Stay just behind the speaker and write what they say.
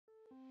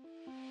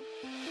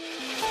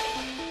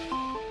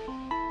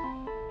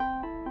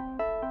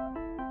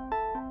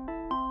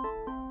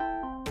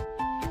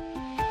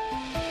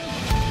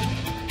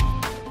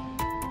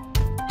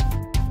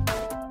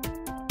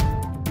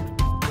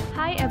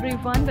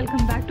everyone,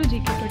 welcome back to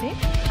GK Today.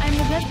 I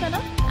am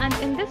Sana and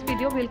in this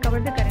video we'll cover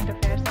the current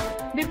affairs.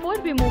 Before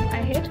we move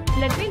ahead,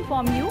 let me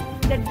inform you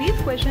that these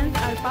questions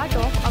are part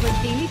of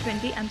our daily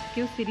 20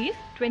 MCQ series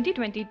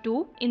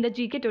 2022 in the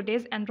GK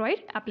Today's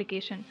Android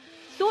application.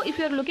 So if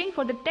you are looking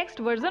for the text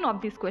version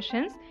of these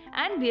questions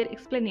and their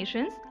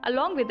explanations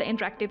along with the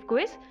interactive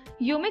quiz,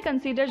 you may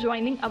consider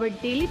joining our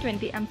daily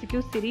 20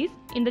 MCQ series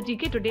in the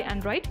GK Today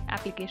Android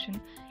application.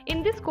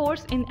 In this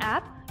course in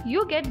app,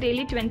 you get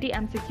daily 20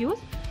 MCQs,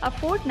 a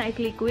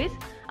fortnightly quiz,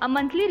 a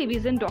monthly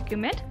revision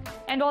document,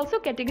 and also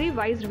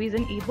category-wise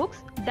revision e-books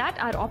that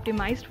are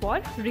optimized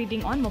for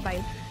reading on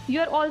mobile.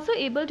 You are also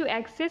able to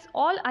access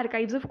all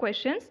archives of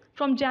questions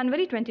from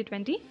January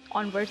 2020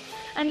 onwards.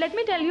 And let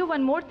me tell you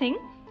one more thing.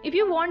 If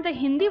you want the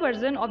Hindi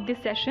version of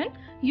this session,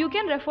 you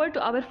can refer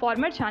to our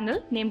former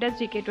channel named as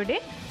GK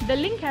Today. The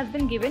link has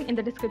been given in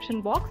the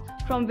description box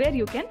from where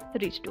you can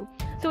reach to.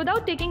 So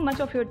without taking much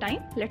of your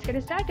time, let's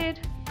get started.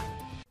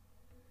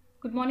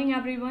 Good morning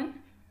everyone.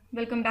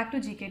 Welcome back to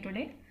GK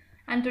Today.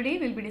 And today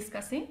we'll be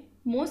discussing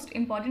most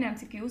important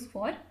MCQs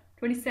for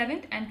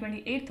 27th and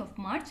 28th of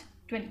March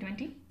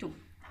 2022.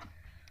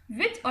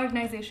 Which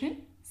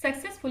organization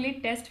successfully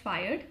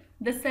test-fired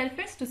the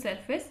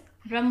surface-to-surface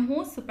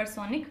BrahMos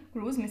supersonic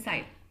cruise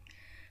missile?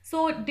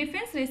 So,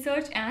 Defense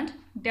Research and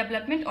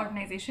Development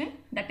Organization,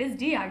 that is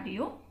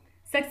DRDO,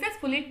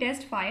 successfully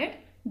test-fired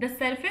the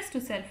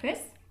surface-to-surface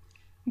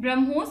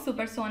BrahMos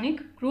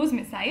supersonic cruise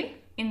missile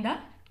in the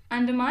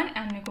Andaman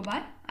and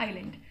Nicobar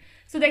Island.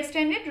 So, the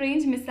extended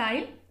range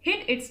missile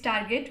hit its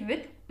target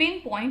with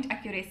pinpoint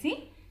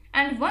accuracy,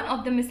 and one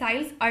of the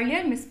missiles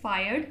earlier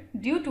misfired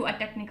due to a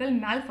technical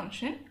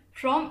malfunction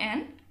from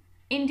an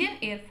Indian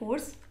Air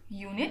Force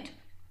unit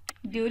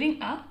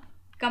during a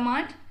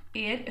Command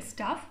Air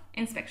Staff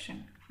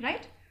inspection,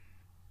 right?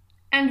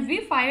 And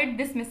we fired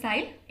this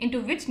missile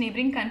into which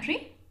neighboring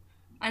country?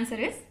 Answer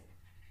is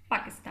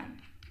Pakistan,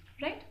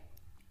 right?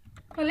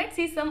 Now let's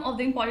see some of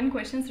the important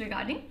questions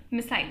regarding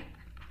missile.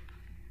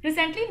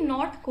 Recently,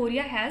 North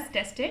Korea has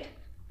tested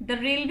the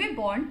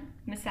railway-borne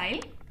missile,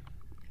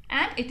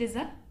 and it is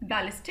a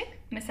ballistic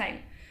missile.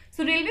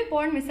 So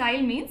railway-borne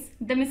missile means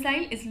the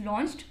missile is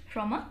launched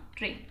from a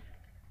train.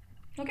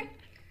 Okay.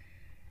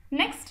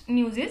 Next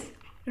news is,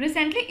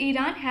 recently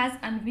Iran has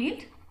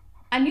unveiled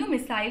a new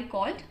missile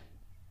called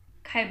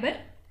Khyber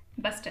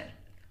Buster.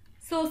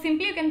 So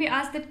simply you can be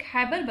asked that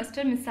Khyber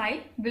Buster missile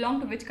belong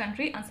to which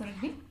country? Answer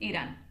will be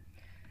Iran.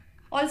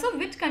 Also,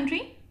 which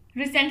country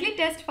recently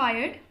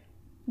test-fired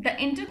the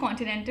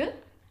intercontinental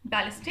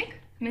ballistic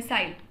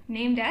missile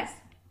named as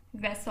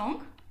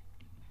Hwasong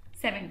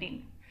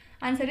 17?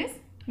 Answer is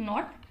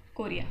North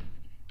Korea.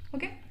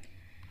 Okay.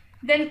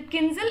 Then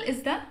Kinzhal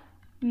is the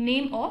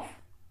name of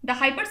the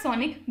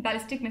hypersonic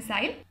ballistic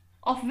missile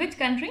of which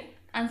country?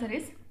 Answer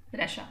is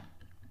Russia.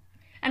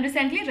 And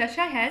recently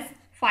Russia has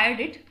fired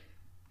it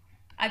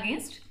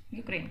against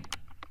Ukraine,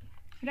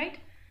 right?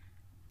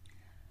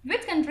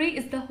 Which country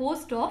is the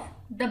host of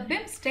the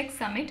BIMSTEC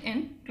summit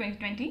in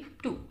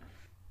 2022?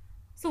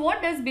 So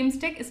what does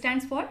BIMSTEC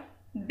stands for?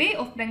 Bay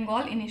of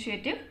Bengal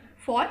Initiative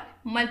for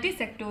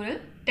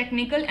Multi-Sectoral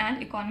Technical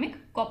and Economic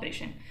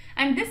Cooperation.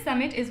 And this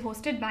summit is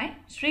hosted by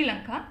Sri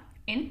Lanka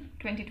in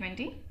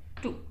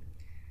 2022.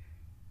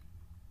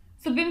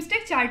 So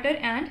BIMSTEC Charter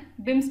and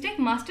BIMSTEC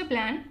Master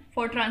Plan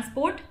for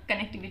Transport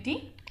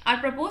Connectivity are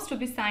proposed to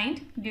be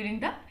signed during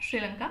the Sri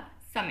Lanka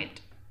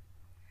Summit.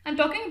 And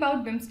talking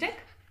about BIMSTEC,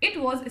 it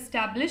was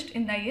established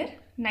in the year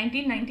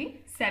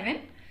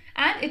 1997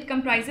 and it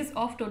comprises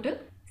of total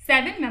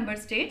 7 member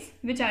states,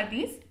 which are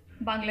these: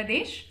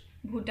 Bangladesh,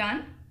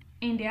 Bhutan,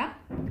 India,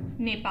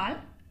 Nepal,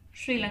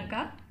 Sri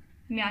Lanka,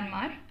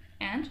 Myanmar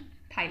and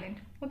Thailand.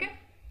 Okay.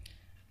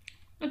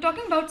 Now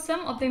talking about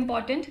some of the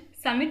important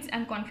summits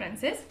and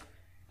conferences,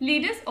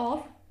 leaders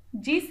of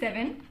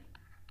G7,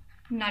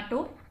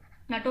 NATO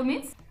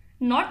means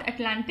North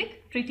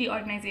Atlantic Treaty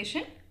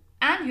Organization,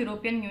 and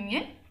European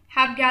Union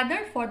have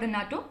gathered for the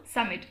NATO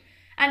summit,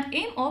 and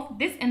aim of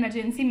this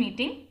emergency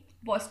meeting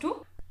was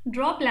to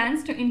draw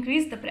plans to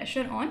increase the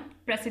pressure on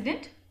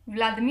President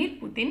Vladimir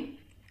Putin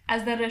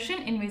as the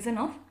Russian invasion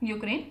of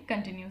Ukraine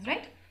continues,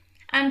 right?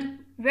 And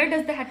where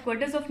does the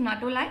headquarters of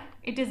NATO lie?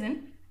 It is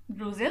in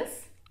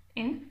Brussels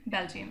in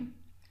Belgium.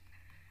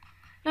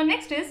 Now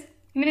next is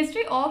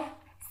Ministry of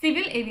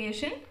Civil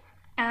Aviation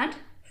and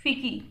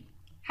FICCI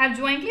have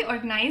jointly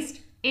organized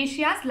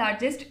Asia's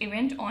largest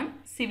event on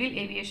civil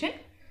aviation,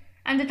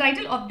 and the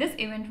title of this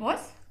event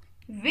was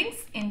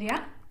Wings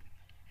India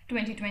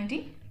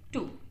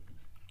 2022.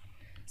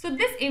 So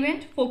this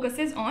event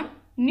focuses on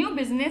new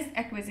business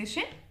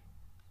acquisition,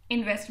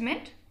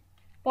 investment,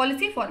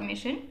 policy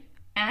formation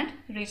and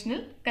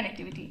regional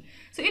connectivity.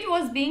 So it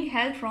was being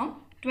held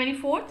from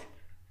 24th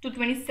to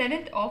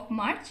 27th of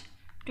March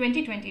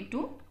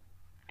 2022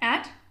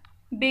 at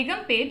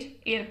Begumpet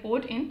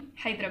Airport in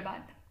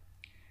Hyderabad.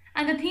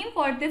 And the theme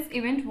for this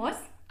event was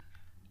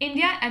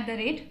India at the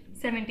rate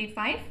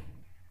 75,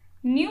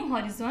 New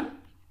Horizon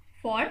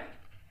for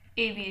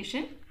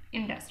Aviation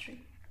Industry.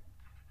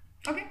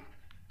 Okay.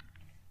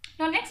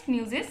 Now next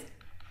news is,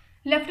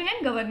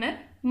 Lieutenant Governor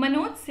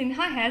Manoj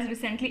Sinha has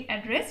recently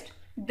addressed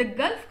the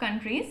Gulf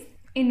Countries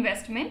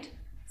Investment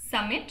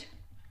Summit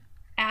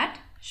at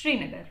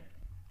Srinagar.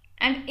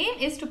 And aim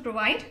is to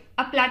provide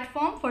a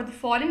platform for the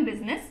foreign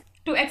business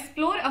to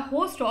explore a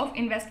host of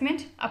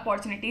investment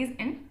opportunities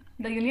in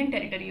the Union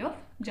Territory of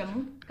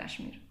Jammu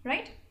Kashmir,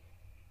 right?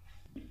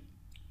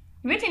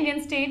 Which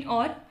Indian state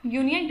or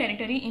Union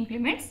Territory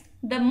implements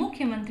the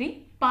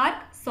Mukhyamantri Park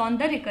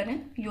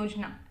Saundaryakaran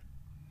Yojana?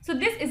 So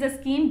this is a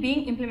scheme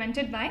being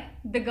implemented by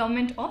the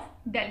government of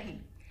Delhi.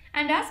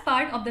 And as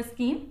part of the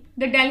scheme,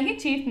 the Delhi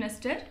Chief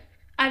Minister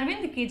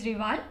Arvind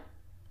Kejriwal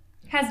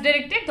has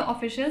directed the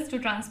officials to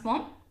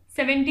transform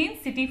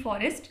 17 city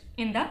forests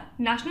in the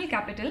national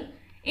capital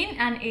in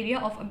an area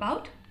of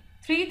about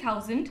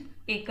 3,000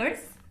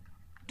 acres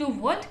to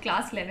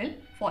world-class level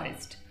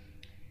forest.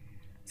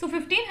 So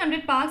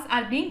 1,500 parks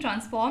are being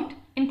transformed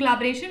in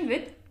collaboration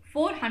with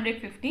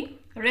 450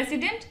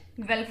 resident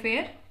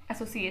welfare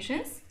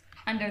associations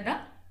under the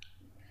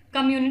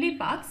Community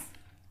Parks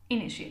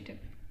Initiative.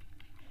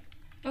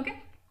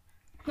 Okay.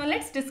 Now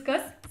let's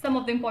discuss some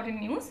of the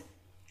important news.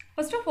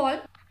 First of all,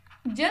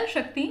 Jal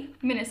Shakti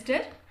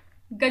Minister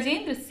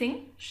Gajendra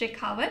Singh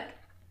Shekhawat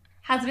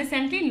has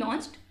recently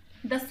launched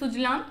the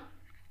Sujlam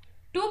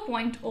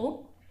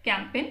 2.0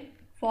 campaign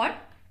for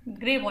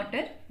grey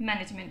water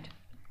management.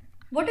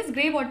 What is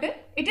grey water?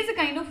 It is a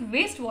kind of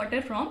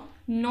wastewater from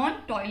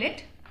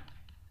non-toilet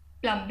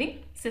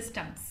plumbing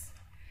systems.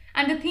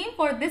 And the theme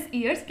for this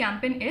year's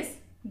campaign is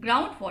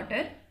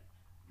groundwater,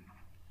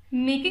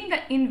 making the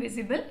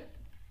invisible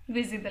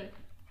visible.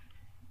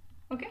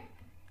 Okay.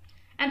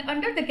 And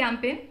under the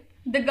campaign,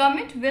 the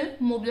government will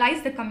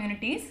mobilize the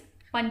communities,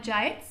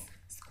 panchayats,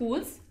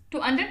 schools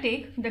to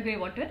undertake the grey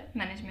water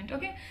management.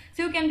 Okay.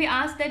 So you can be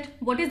asked that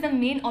what is the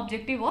main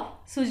objective of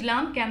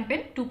Sujlam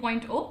campaign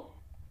 2.0?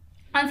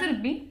 Answer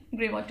would be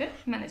grey water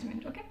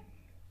management. Okay.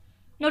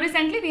 Now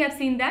recently we have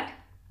seen that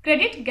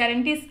credit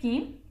guarantee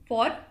scheme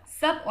for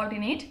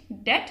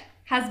subordinate debt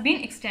has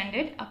been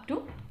extended up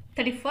to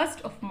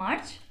 31st of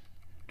March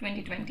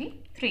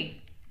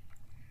 2023.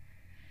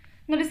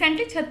 Now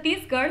recently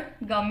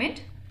Chhattisgarh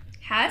government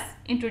has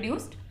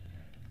introduced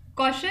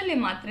Kaushalya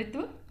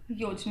Matritva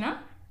Yojana,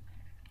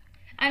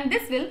 and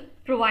this will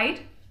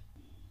provide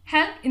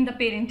help in the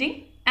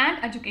parenting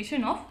and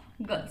education of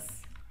girls.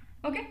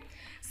 Okay.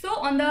 So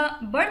on the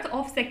birth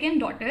of second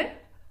daughter,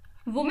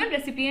 women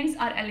recipients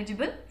are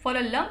eligible for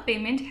a lump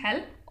payment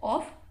help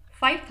of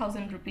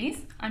 5,000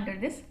 rupees under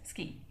this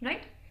scheme,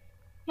 right?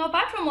 Now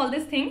apart from all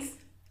these things,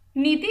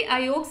 Niti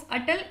Aayog's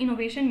Atal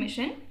Innovation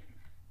Mission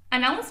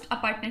announced a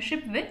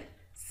partnership with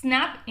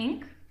Snap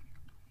Inc.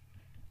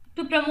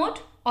 to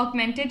promote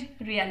augmented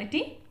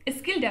reality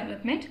skill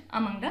development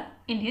among the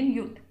Indian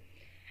youth.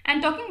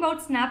 And talking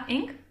about Snap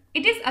Inc.,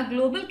 it is a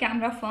global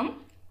camera firm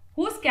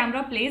whose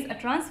camera plays a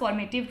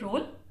transformative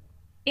role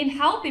in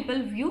how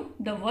people view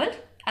the world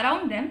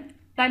around them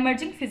by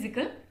merging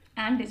physical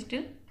and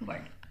digital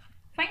world.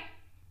 Fine.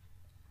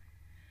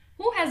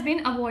 Who has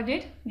been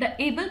awarded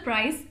the Able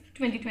Prize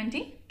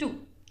 2022?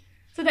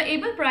 So the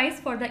Able Prize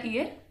for the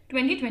year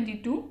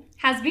 2022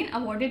 has been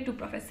awarded to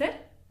Professor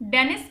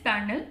Dennis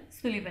Parnell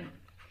Sullivan,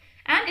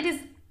 and it is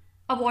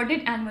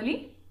awarded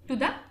annually to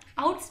the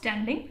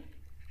outstanding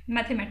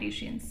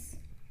mathematicians.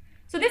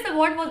 So this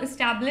award was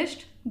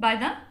established by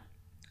the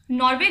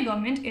Norway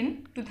government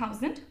in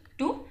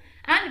 2002,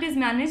 and it is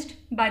managed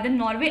by the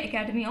Norway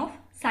Academy of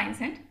Science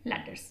and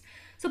Letters.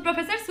 So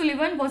Professor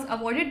Sullivan was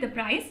awarded the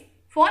prize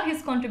for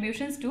his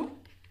contributions to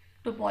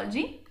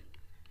topology,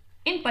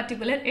 in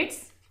particular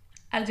its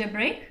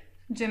algebraic,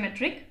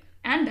 geometric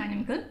and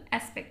dynamical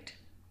aspect.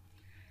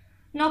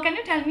 Now can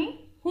you tell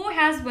me who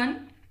has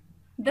won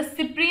the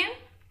Cyprian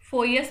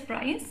Foyers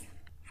Prize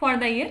for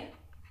the year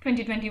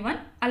 2021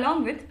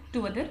 along with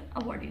two other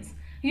awardees?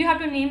 You have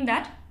to name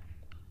that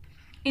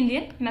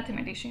Indian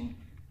mathematician.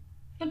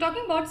 Now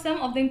talking about some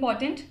of the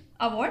important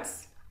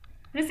awards,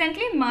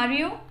 recently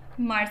Mario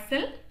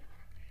Marcel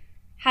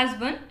has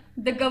won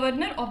the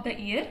Governor of the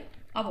Year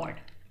award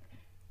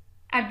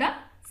at the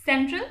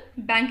Central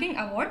Banking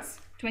Awards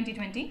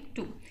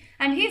 2022,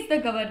 and he is the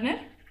Governor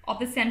of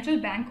the Central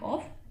Bank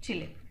of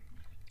Chile.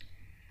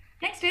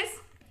 Next is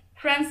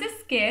Francis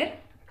Kerr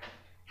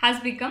has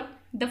become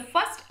the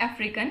first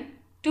African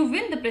to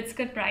win the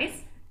Pritzker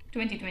Prize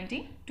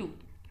 2022.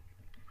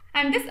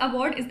 And this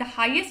award is the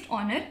highest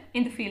honor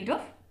in the field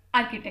of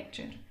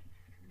architecture.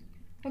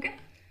 Okay.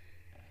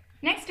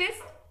 Next is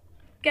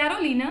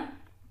Karolina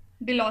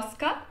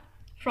Bielowska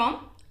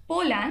from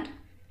Poland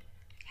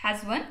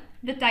has won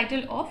the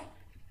title of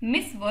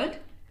Miss World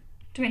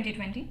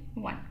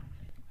 2021.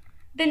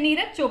 The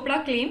Neeraj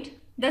Chopra claimed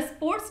the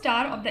Sports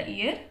Star of the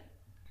Year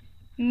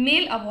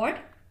Male Award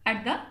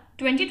at the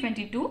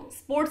 2022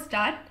 Sports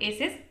Star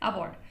Aces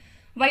Award,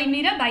 while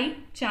Mirabai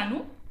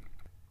Chanu,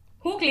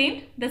 who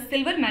claimed the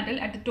silver medal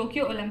at the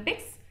Tokyo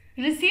Olympics,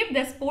 received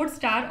the Sports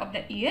Star of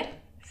the Year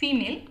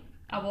Female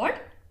Award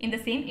in the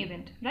same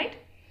event, right?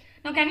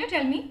 Now can you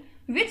tell me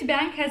which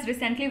bank has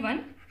recently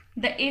won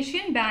the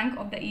Asian Bank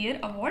of the Year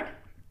Award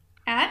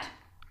at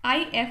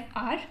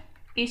IFR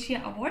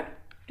Asia Award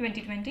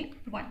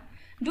 2021?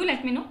 Do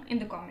let me know in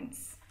the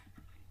comments.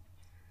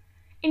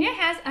 India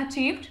has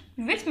achieved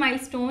which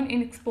milestone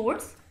in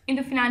exports in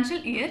the financial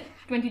year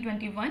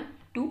 2021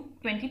 to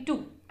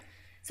 22?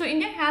 So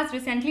India has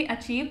recently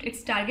achieved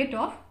its target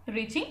of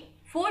reaching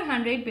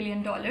 $400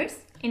 billion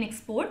in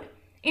export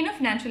in a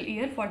financial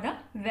year for the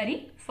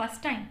very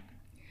first time.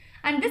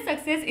 And this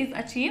success is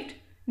achieved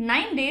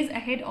 9 days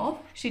ahead of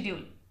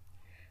schedule.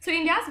 So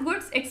India's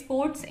goods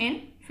exports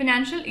in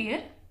financial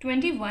year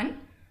 21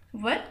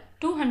 were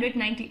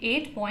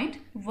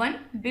 $298.1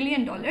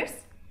 billion,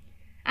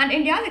 and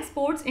India's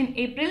exports in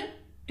April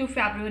to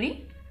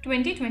February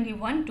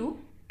 2021 to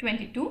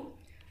 22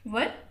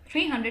 were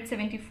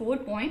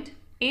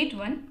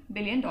 $374.81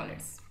 billion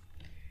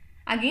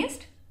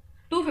against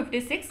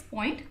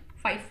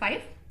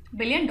 $256.55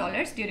 billion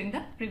during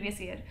the previous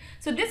year.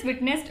 So this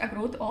witnessed a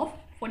growth of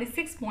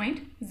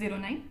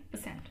 46.09%,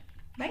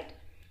 right?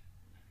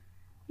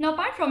 Now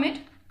apart from it,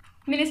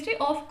 Ministry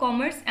of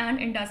Commerce and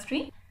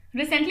Industry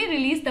recently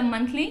released the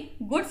monthly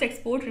goods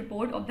export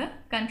report of the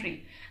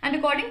country, and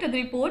according to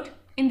the report,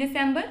 in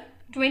December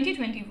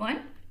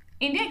 2021,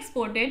 India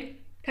exported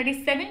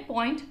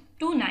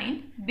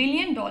 $37.29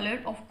 billion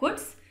of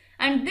goods,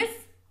 and this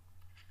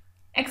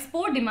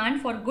export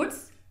demand for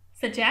goods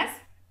such as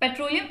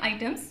petroleum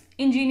items,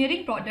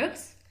 engineering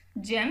products,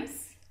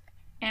 gems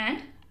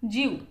and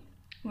jewelry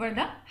were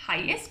the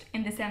highest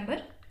in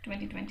December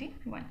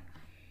 2021.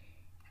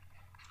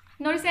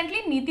 Now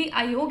recently Niti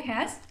Aayog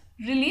has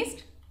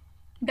released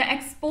the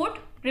Export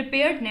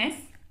Preparedness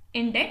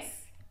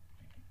Index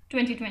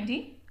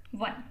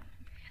 2021,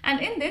 and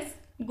in this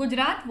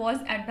Gujarat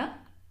was at the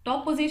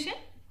top position,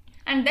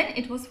 and then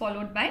it was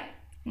followed by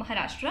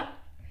Maharashtra,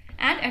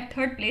 and at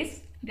third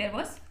place there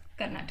was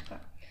Karnataka.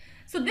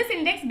 So this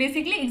index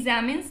basically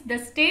examines the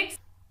state's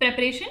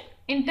preparation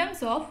in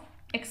terms of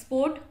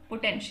export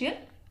potential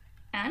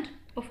and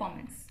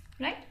performance,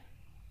 right?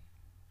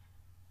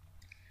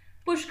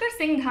 Pushkar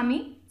Singh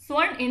Dhami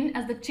sworn in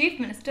as the Chief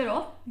Minister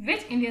of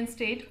which Indian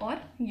state or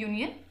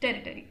union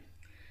territory?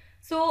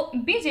 So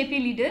BJP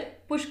leader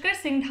Pushkar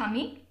Singh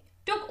Dhami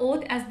took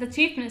oath as the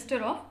Chief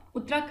Minister of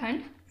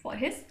Uttarakhand for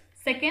his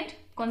second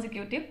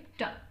consecutive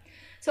term.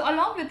 So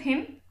along with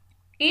him,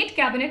 8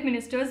 cabinet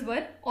ministers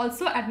were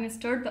also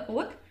administered the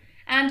oath,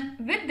 and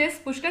with this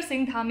Pushkar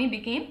Singh Dhami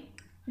became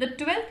the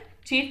 12th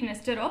Chief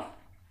Minister of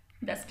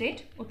the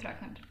state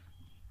Uttarakhand.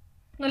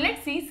 Now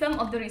let's see some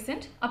of the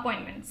recent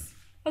appointments.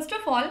 First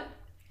of all,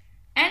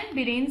 N.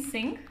 Biren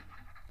Singh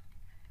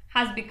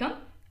has become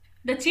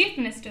the Chief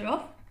Minister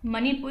of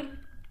Manipur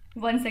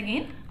once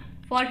again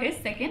for his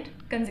second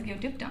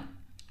consecutive term.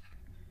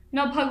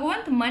 Now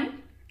Bhagwant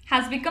Mann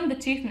has become the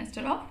Chief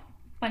Minister of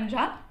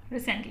Punjab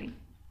recently.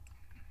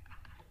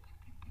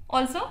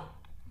 Also,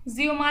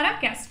 Xiomara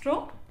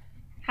Castro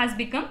has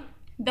become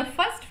the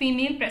first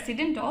female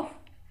president of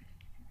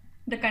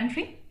the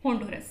country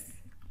Honduras.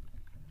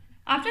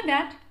 After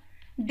that,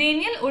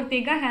 Daniel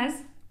Ortega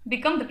has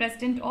become the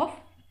president of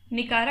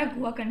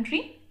Nicaragua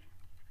country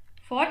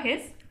for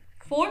his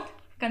 4th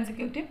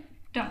consecutive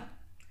term.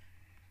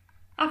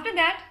 After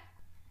that,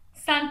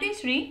 Santi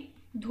Sri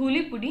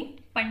Dhulipudi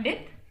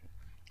Pandit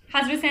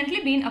has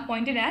recently been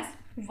appointed as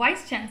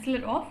Vice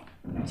Chancellor of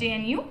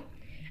JNU,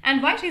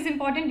 and why she is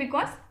important?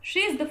 Because she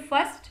is the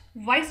first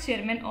Vice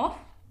Chairman of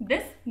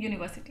this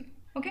university.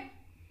 Okay.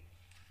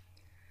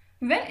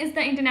 When is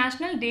the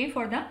International Day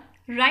for the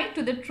Right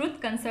to the Truth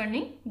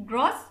concerning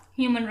gross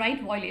human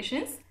rights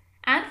violations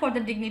and for the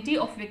dignity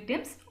of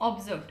victims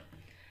observed?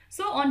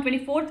 So on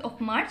 24th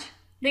of March,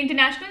 the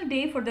International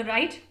Day for the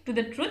Right to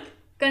the Truth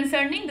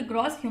concerning the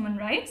gross human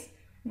rights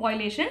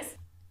violations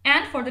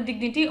and for the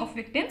dignity of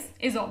victims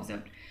is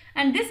observed.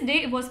 And this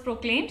day was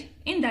proclaimed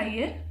in the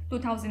year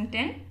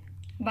 2010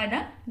 by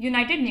the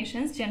United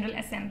Nations General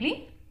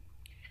Assembly,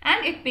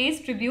 and it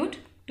pays tribute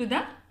to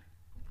the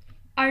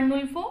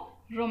Arnulfo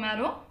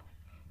Romero,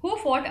 who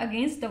fought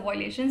against the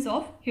violations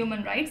of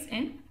human rights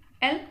in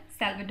El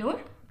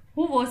Salvador,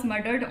 who was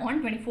murdered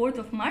on 24th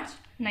of March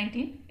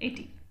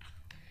 1980.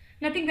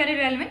 Nothing very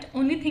relevant,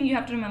 only thing you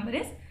have to remember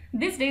is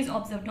this day is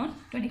observed on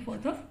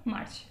 24th of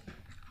March.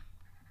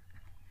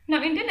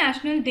 Now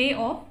International Day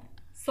of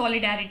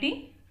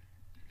Solidarity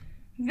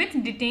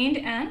with detained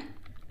and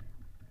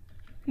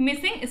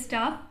missing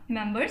staff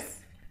members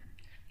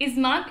is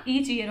marked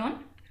each year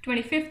on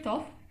 25th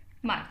of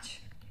March.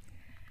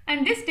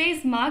 And this day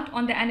is marked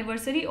on the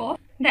anniversary of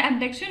the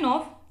abduction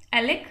of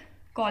Alec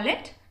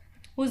Collett,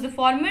 who is the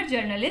former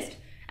journalist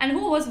and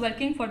who was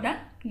working for the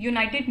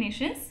United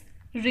Nations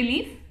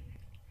Relief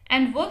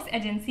and Works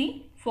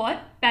Agency for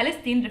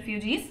Palestine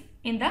refugees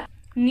in the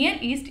Near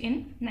East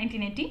in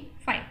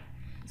 1985.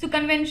 So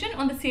Convention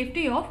on the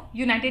Safety of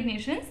United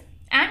Nations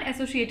and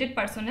Associated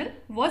Personnel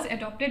was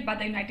adopted by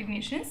the United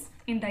Nations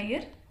in the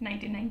year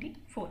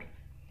 1994.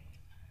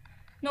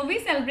 Now we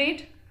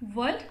celebrate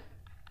World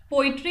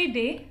Poetry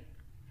Day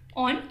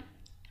on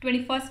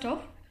 21st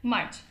of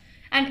March,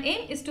 and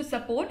aim is to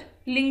support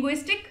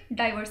linguistic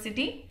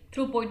diversity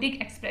through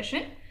poetic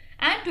expression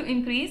and to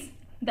increase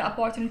the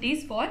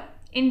opportunities for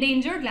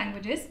endangered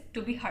languages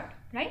to be heard,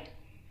 right?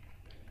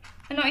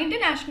 Now,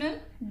 International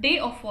Day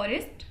of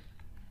Forest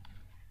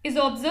is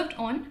observed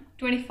on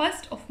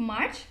 21st of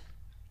March,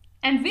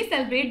 and we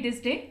celebrate this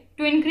day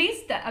to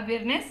increase the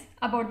awareness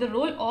about the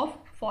role of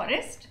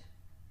forest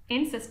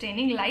in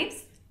sustaining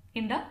lives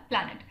in the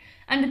planet.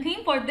 And the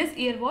theme for this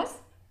year was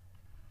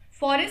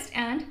forest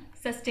and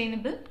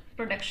sustainable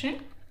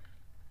production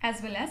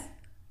as well as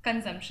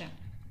consumption.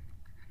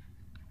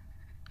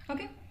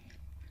 Okay,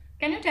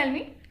 can you tell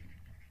me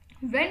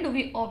when do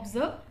we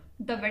observe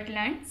the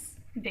Wetlands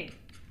Day?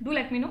 Do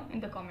let me know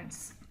in the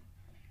comments.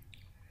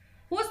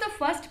 Who was the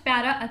first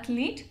para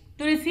athlete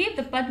to receive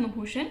the Padma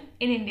Bhushan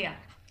in India?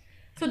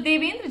 So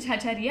Devendra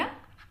Jhajharia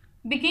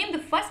became the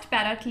first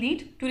para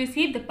athlete to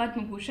receive the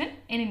Padma Bhushan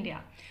in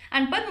India,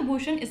 and Padma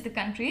Bhushan is the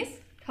country's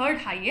third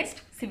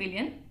highest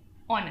civilian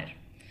honor.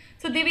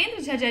 So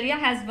Devendra Jhajharia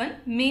has won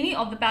many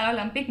of the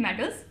Paralympic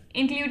medals,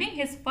 including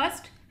his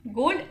first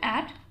gold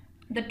at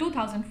the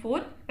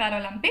 2004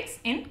 Paralympics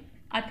in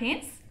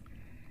Athens,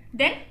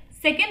 then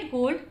second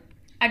gold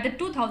at the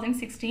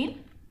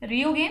 2016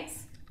 Rio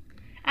Games,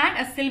 and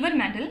a silver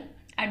medal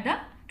at the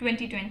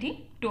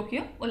 2020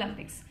 Tokyo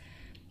Olympics.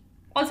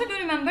 Also do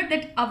remember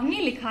that Avni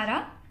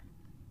Likhara,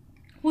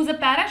 who's a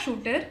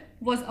parachuter,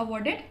 was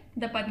awarded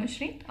the Padma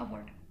Shri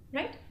award,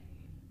 right?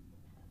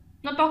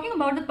 Now talking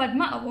about the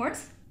Padma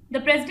Awards,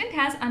 the President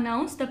has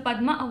announced the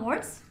Padma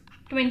Awards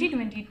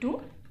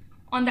 2022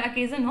 on the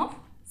occasion of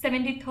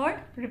 73rd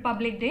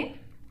Republic Day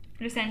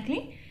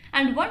recently,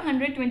 and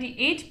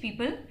 128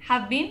 people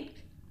have been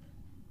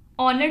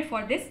honored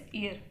for this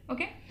year.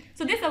 Okay,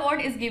 so this award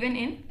is given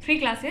in 3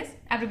 classes.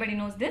 Everybody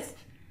knows this: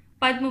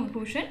 Padma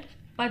Vibhushan,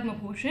 Padma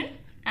Bhushan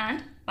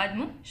and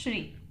Padma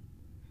Shri.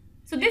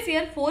 So this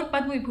year 4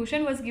 Padma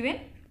Vibhushan was given,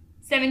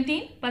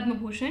 17 Padma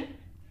Bhushan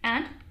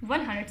and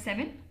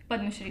 107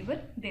 Padma Shri were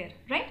there,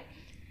 right?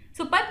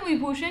 So Padma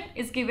Vibhushan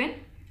is given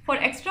for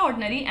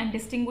extraordinary and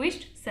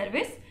distinguished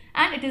service,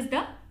 and it is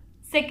the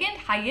second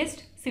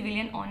highest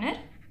civilian honor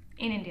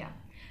in India.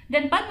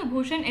 Then Padma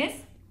Bhushan is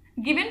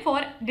given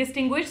for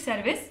distinguished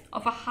service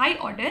of a high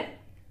order,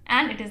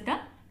 and it is the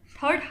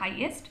third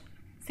highest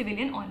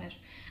civilian honor.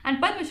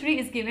 And Padma Shri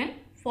is given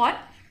for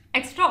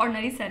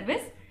extraordinary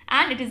service,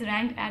 and it is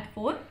ranked at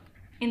 4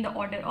 in the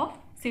order of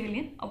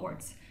civilian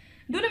awards.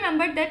 Do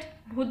remember that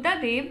Buddha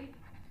Dev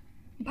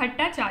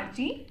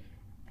Bhattacharya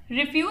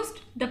refused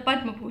the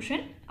Padma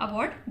Bhushan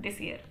award this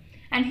year,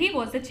 and he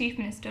was the Chief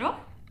Minister of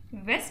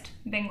West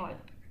Bengal.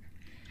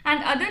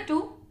 And other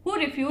 2 who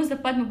refused the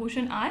Padma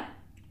Bhushan are: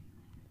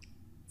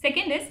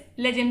 second is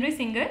legendary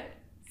singer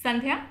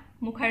Sandhya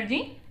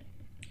Mukherjee,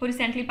 who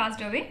recently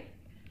passed away,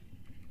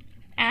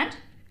 and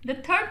the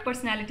third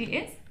personality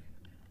is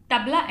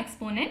tabla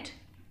exponent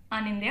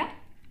Anindya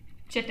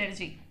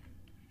Chatterjee.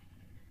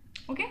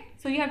 Okay,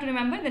 so you have to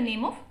remember the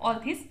name of all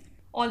these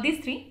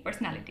 3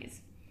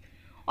 personalities.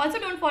 Also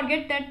don't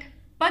forget that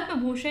Padma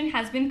Bhushan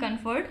has been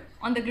conferred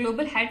on the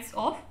global heads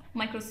of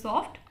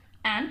Microsoft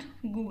and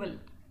Google,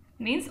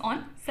 means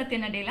on Satya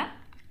Nadella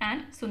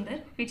and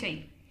Sundar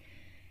Pichai.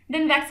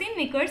 Then vaccine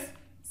makers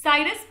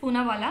Cyrus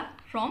Poonawalla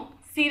from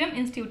Serum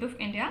Institute of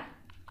India,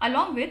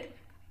 along with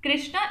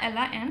Krishna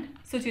Ella and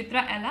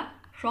Suchitra Ella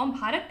from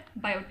Bharat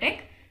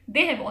Biotech,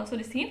 they have also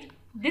received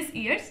this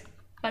year's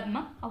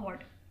Padma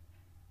Award.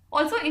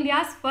 Also,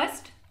 India's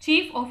first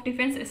Chief of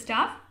Defence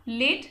Staff,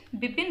 late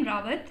Bipin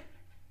Rawat,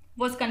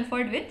 was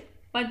conferred with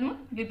Padma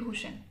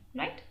Vibhushan,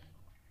 right?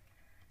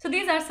 So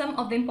these are some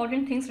of the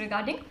important things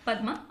regarding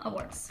Padma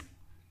Awards.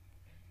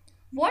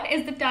 What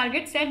is the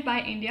target set by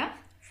India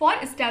for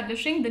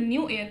establishing the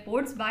new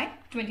airports by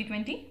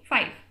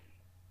 2025?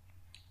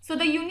 So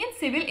the Union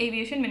Civil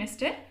Aviation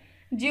Minister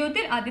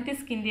Jyotir Aditya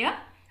Scindia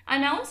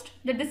announced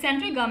that the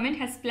central government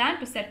has planned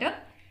to set up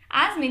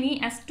as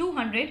many as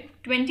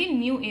 220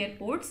 new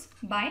airports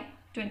by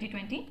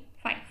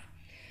 2025.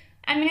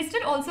 And Minister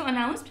also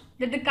announced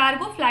that the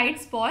cargo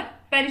flights for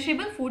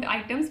perishable food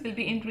items will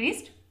be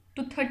increased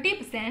to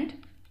 30%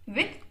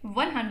 with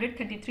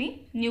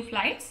 133 new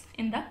flights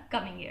in the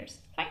coming years,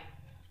 right?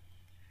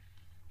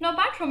 Now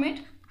apart from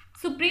it,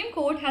 Supreme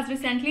Court has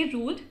recently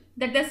ruled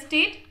that the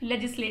state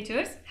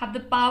legislatures have the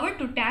power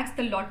to tax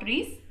the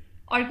lotteries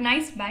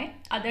organized by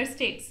other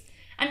states,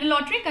 and the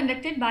lottery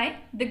conducted by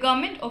the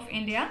Government of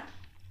India,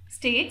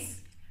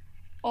 states,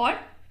 or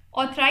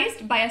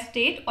authorized by a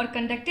state or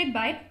conducted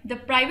by the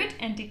private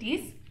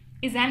entities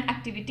is an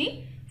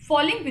activity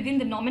falling within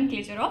the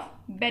nomenclature of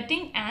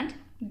betting and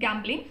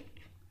gambling.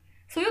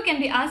 So you can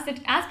be asked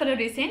that as per a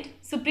recent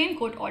Supreme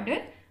Court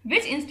order,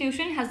 which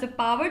institution has the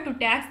power to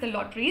tax the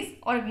lotteries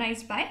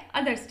organized by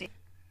other states?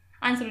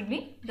 Answer would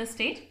be the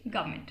state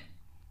government.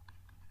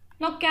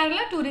 Now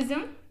Kerala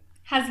Tourism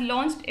has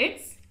launched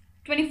its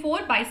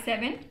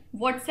 24/7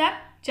 WhatsApp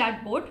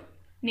chatbot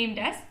named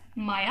as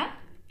Maya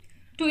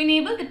to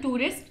enable the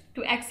tourist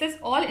to access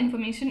all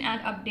information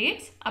and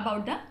updates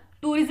about the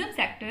tourism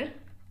sector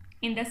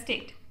in the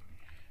state.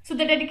 So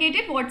the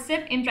dedicated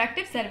WhatsApp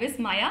interactive service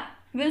Maya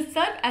will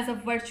serve as a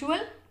virtual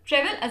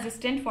travel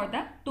assistant for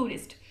the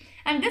tourist,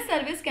 and this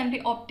service can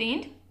be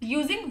obtained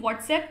using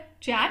WhatsApp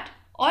chat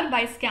or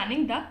by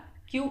scanning the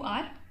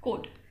QR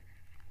code.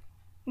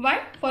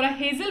 Why? For a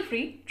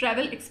hassle-free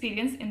travel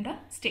experience in the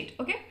state.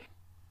 Okay.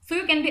 So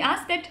you can be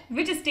asked that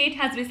which state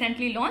has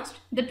recently launched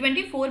the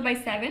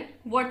 24/7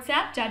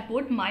 WhatsApp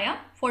chatbot Maya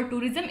for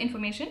tourism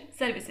information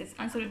services.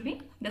 Answer would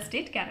be the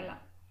state Kerala.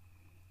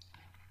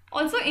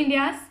 Also,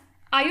 India's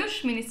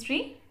Ayush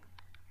Ministry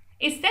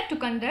is set to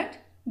conduct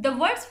the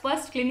world's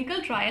first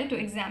clinical trial to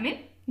examine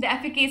the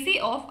efficacy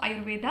of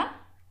Ayurveda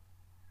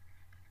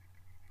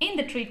in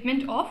the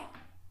treatment of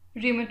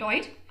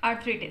rheumatoid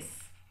arthritis.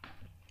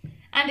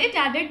 And it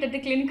added that the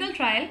clinical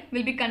trial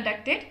will be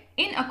conducted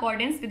in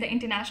accordance with the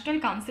International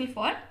Council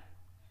for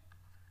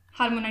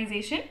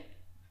Harmonization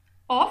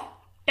of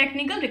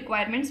Technical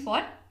Requirements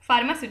for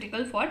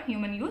Pharmaceutical for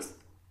Human Use,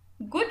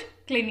 Good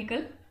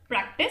Clinical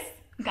Practice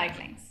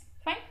Guidelines.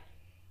 Fine.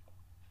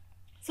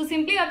 So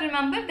simply you have to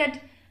remember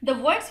that the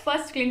world's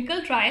first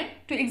clinical trial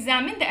to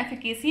examine the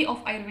efficacy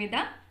of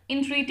Ayurveda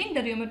in treating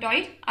the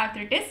rheumatoid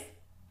arthritis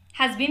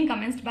has been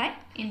commenced by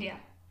India.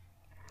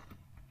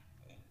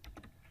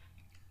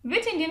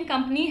 Which Indian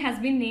company has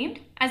been named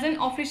as an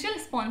official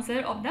sponsor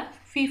of the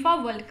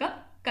FIFA World Cup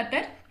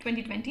Qatar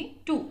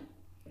 2022?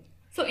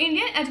 So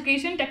Indian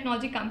education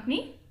technology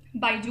company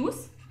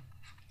Byju's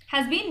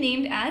has been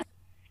named as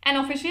an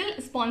official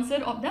sponsor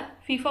of the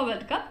FIFA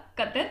World Cup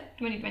Qatar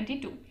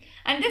 2022,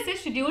 and this is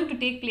scheduled to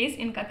take place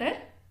in Qatar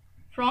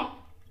from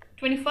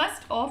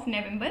 21st of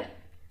November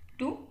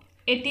to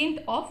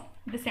 18th of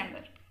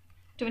December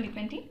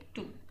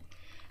 2022.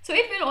 So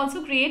it will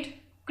also create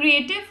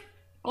creative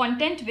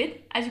content with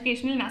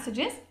educational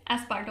messages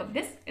as part of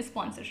this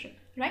sponsorship,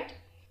 right?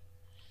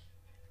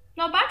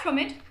 Now apart from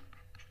it,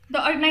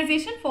 the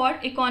Organization for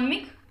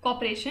Economic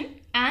Cooperation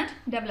and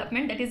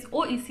Development, that is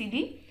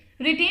OECD,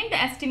 retained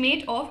the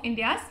estimate of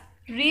India's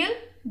real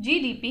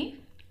GDP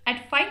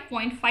at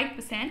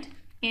 5.5%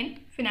 in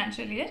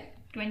financial year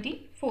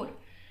 24,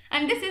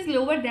 and this is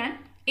lower than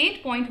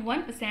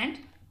 8.1%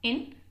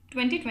 in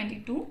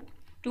 2022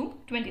 to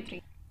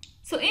 23.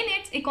 So in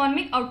its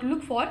economic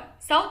outlook for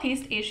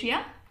Southeast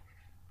Asia,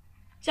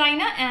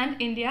 China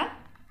and India,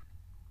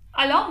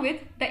 along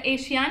with the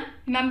ASEAN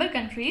member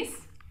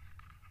countries,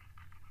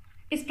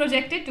 is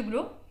projected to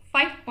grow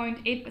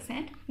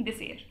 5.8% this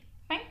year.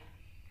 Fine.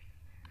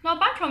 Now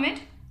apart from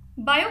it,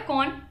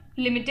 Biocon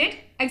Limited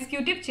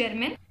Executive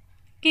Chairman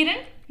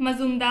Kiran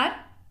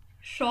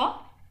Mazumdar-Shaw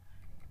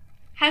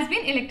has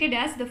been elected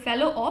as the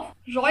Fellow of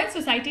Royal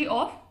Society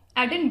of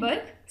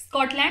Edinburgh,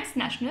 Scotland's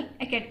National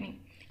Academy.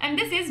 And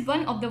this is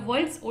one of the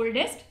world's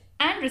oldest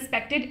and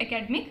respected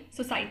academic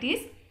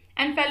societies,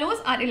 and fellows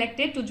are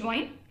elected to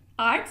join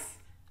arts,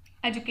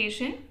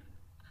 education,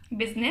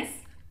 business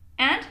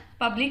and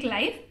public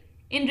life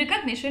in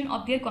recognition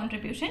of their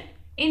contribution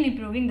in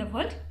improving the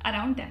world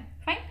around them.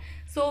 Fine.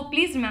 So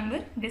please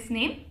remember this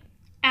name,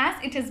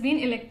 as it has been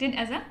elected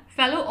as a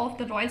Fellow of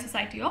the Royal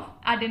Society of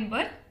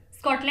Edinburgh,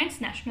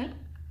 Scotland's National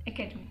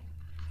Academy.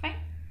 Fine.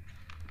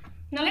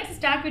 Now let's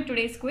start with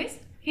today's quiz.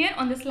 Here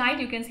on the slide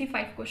you can see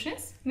 5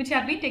 questions which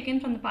have been taken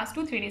from the past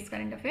 2-3 days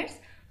current affairs.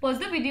 Pause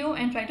the video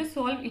and try to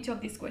solve each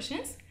of these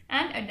questions,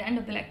 and at the end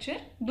of the lecture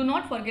do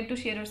not forget to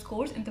share your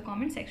scores in the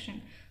comment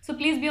section. So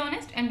please be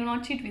honest and do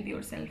not cheat with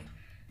yourself.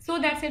 So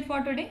that's it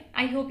for today.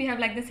 I hope you have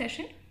liked the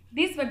session.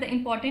 These were the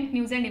important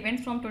news and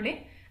events from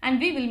today, and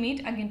we will meet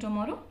again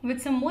tomorrow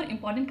with some more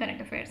important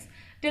current affairs.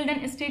 Till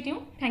then, stay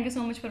tuned. Thank you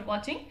so much for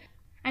watching,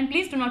 and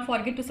please do not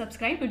forget to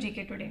subscribe to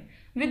GK Today.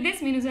 With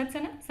this, Minuzat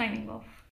Sana signing off.